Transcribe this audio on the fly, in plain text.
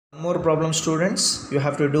More problem, students, you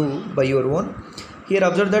have to do by your own. Here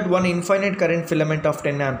observe that one infinite current filament of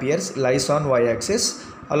 10 amperes lies on y-axis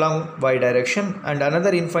along y direction, and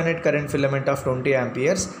another infinite current filament of 20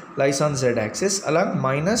 amperes lies on z-axis along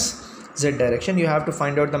minus z direction. You have to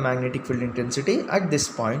find out the magnetic field intensity at this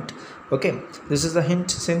point. Okay, this is the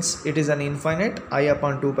hint. Since it is an infinite, I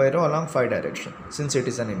upon 2 pi rho along phi direction, since it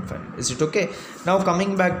is an infinite. Is it okay? Now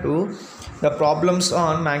coming back to the problems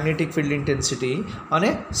on magnetic field intensity on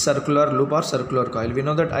a circular loop or circular coil. We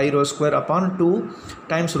know that I rho square upon 2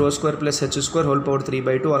 times rho square plus h square whole power 3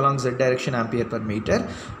 by 2 along z direction ampere per meter.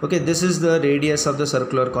 Okay, this is the radius of the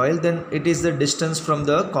circular coil. Then it is the distance from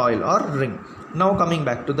the coil or ring. Now coming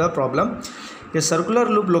back to the problem. A circular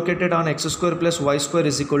loop located on x square plus y square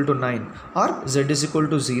is equal to 9 or z is equal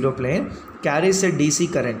to 0 plane carries a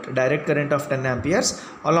DC current, direct current of 10 amperes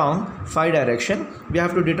along phi direction. We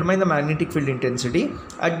have to determine the magnetic field intensity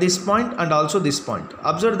at this point and also this point.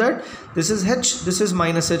 Observe that this is h, this is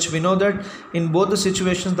minus h. We know that in both the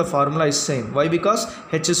situations the formula is same. Why? Because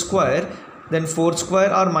h square then 4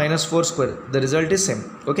 square or minus 4 square, the result is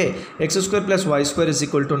same. Okay, x square plus y square is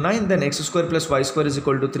equal to 9, then x square plus y square is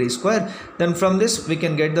equal to 3 square. Then from this we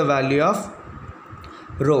can get the value of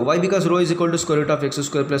rho. Why? Because rho is equal to square root of x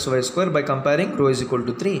square plus y square. By comparing, rho is equal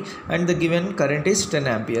to 3 and the given current is 10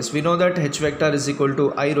 amperes. We know that h vector is equal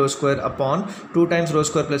to I rho square upon 2 times rho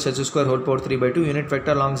square plus h square whole power 3 by 2 unit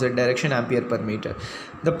vector along z direction ampere per meter.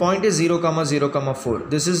 The point is 0, 0, 4.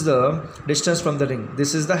 This is the distance from the ring.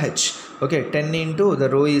 This is the h. Okay, 10 into the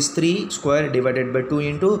rho is 3 square divided by 2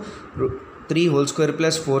 into 3 whole square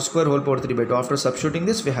plus 4 square whole power 3 by 2. After substituting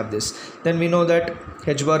this, we have this. Then we know that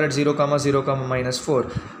h bar at 0, 0, minus 4.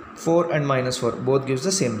 4 and minus 4 both gives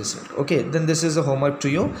the same result. Okay, then this is a homework to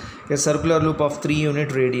you. A circular loop of 3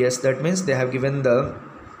 unit radius. That means they have given the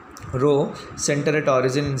rho center at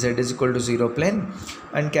origin in z is equal to 0 plane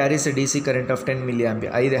and carries a DC current of 10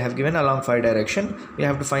 milliampere. I they have given along phi direction. We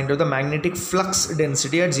have to find out the magnetic flux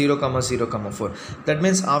density at 0, 0, 4. That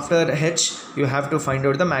means after h you have to find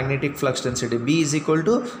out the magnetic flux density. B is equal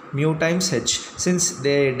to mu times h. Since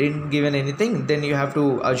they didn't given anything, then you have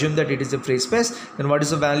to assume that it is a free space. Then what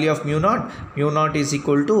is the value of mu naught? Mu naught is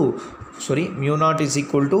equal to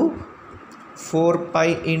 4 pi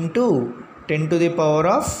into 10 to the power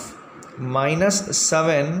of minus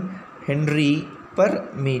 7 Henry per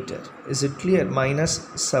meter. Is it clear? Minus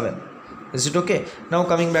 7. Is it okay? Now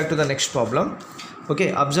coming back to the next problem. Okay,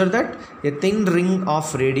 observe that a thin ring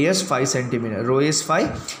of radius 5 centimeter, rho is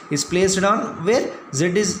 5, is placed on where z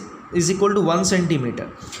is equal to 1 centimeter,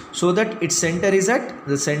 so that its center is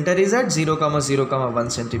at 0, 1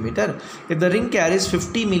 centimeter. If the ring carries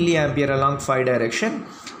 50 milliampere along phi direction,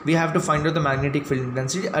 we have to find out the magnetic field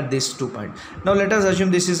intensity at these 2 points. Now let us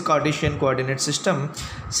assume this is Cartesian coordinate system.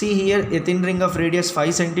 See here, a thin ring of radius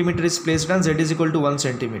 5 centimeter is placed on z is equal to 1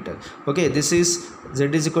 centimeter. Okay, this is z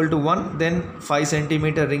is equal to 1, then 5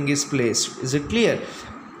 centimeter ring is placed. Is it clear?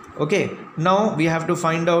 Okay, now we have to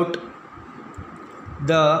find out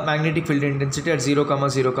the magnetic field intensity at 0,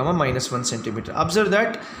 0, minus 1 centimeter. Observe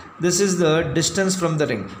that this is the distance from the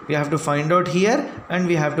ring. We have to find out here and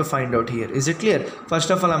we have to find out here. Is it clear? First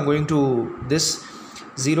of all, I'm going to this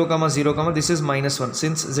 0, 0, this is minus 1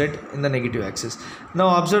 since z in the negative axis.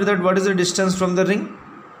 Now observe that what is the distance from the ring?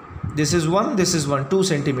 This is 1, this is 1, 2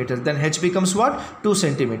 centimeters. Then h becomes what? 2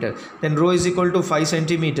 centimeter. Then rho is equal to 5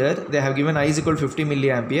 centimeter. They have given I is equal to 50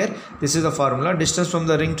 milliampere. This is the formula. Distance from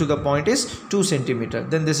the ring to the point is 2 centimeter.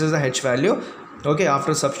 Then this is the h value. Okay,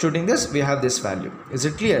 after substituting this, we have this value. Is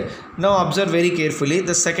it clear? Now observe very carefully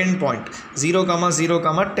the second point, 0,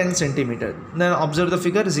 0, 10 centimeter. Then observe the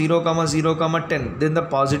figure 0, 0, 10. Then the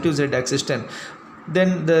positive z axis 10.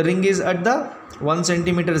 Then the ring is at the 1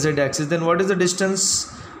 centimeter z axis. Then what is the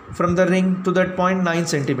distance from the ring to that point? 9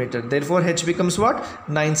 centimeter. Therefore h becomes what?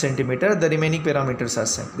 9 centimeter. The remaining parameters are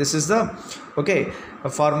same. This is the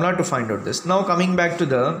formula to find out this. Now coming back to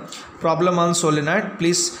the problem on solenoid,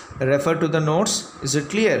 please refer to the notes. Is it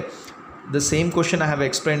clear? The same question I have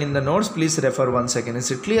explained in the notes. Please refer once again.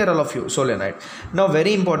 Is it clear, all of you? Solenoid. Now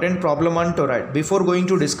very important problem on toroid. Before going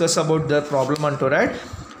to discuss about the problem on toroid,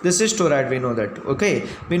 this is toroid. We know that. Okay,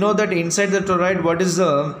 we know that inside the toroid what is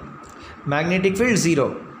the magnetic field?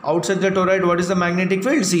 0. Outside the toroid what is the magnetic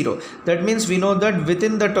field? 0. That means we know that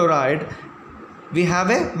within the toroid we have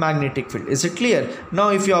a magnetic field. Is it clear? Now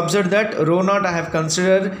if you observe that rho naught I have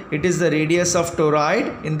considered it is the radius of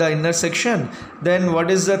toroid in the inner section, then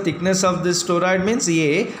what is the thickness of this toroid means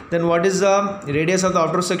A, then what is the radius of the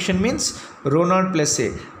outer section means rho naught plus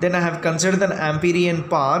A. Then I have considered an Amperian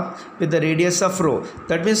path with the radius of rho.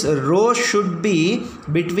 That means rho should be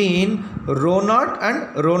between rho naught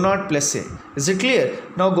and rho naught plus A. Is it clear?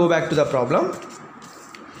 Now go back to the problem.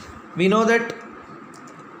 We know that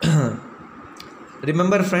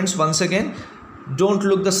remember friends, once again, don't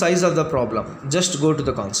look the size of the problem, just go to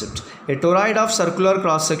the concept. A toroid of circular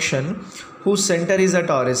cross section whose center is at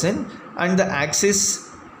origin and the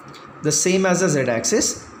axis the same as the z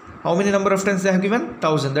axis. How many number of turns they have given?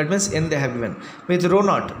 1000. That means n they have given. With rho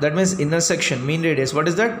naught, that means inner section, mean radius. What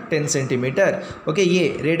is that? 10 centimeter. Okay,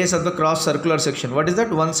 A, radius of the cross circular section. What is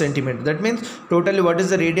that? 1 centimeter. That means totally what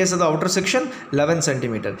is the radius of the outer section? 11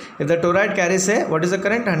 centimeter. If the toroid carries a, what is the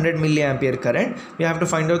current? 100 milliampere current. We have to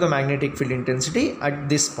find out the magnetic field intensity at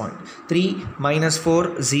this point. 3,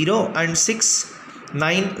 -4, 0 and 6,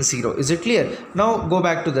 9, 0. Is it clear? Now go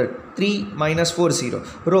back to that. 3, -4, 0.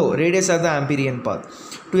 Rho, radius of the Amperian path.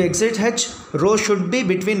 To exit H, rho should be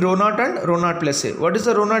between rho naught and rho naught plus A. What is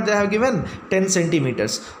the rho naught they have given? 10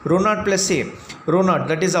 centimeters. Rho naught plus A. Rho naught,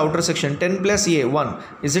 that is outer section. 10 plus A, 1.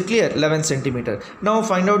 Is it clear? 11 centimeter. Now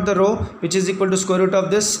find out the rho, which is equal to square root of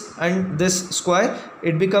this and this square.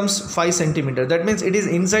 It becomes 5 centimeter. That means it is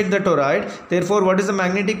inside the toroid. Therefore, what is the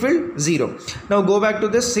magnetic field? 0. Now go back to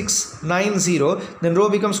this 6, 9, 0. Then rho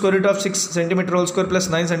becomes square root of 6 centimeter whole square plus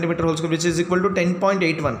 9 centimeter whole square, which is equal to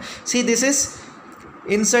 10.81. See, this is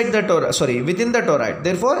inside the toroid, sorry, within the toroid.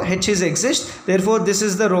 Therefore H is exist. Therefore this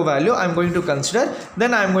is the rho value I am going to consider.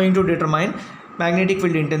 Then I am going to determine magnetic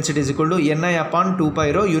field intensity is equal to Ni upon 2 pi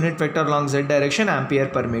rho unit vector along z direction ampere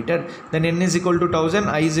per meter. Then N is equal to 1000,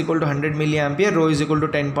 I is equal to 100 milliampere, rho is equal to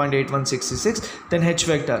 10.8166. Then H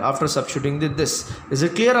vector after substituting this. Is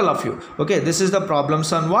it clear all of you? Okay, this is the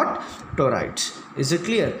problems on what? Toroids. Is it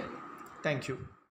clear? Thank you.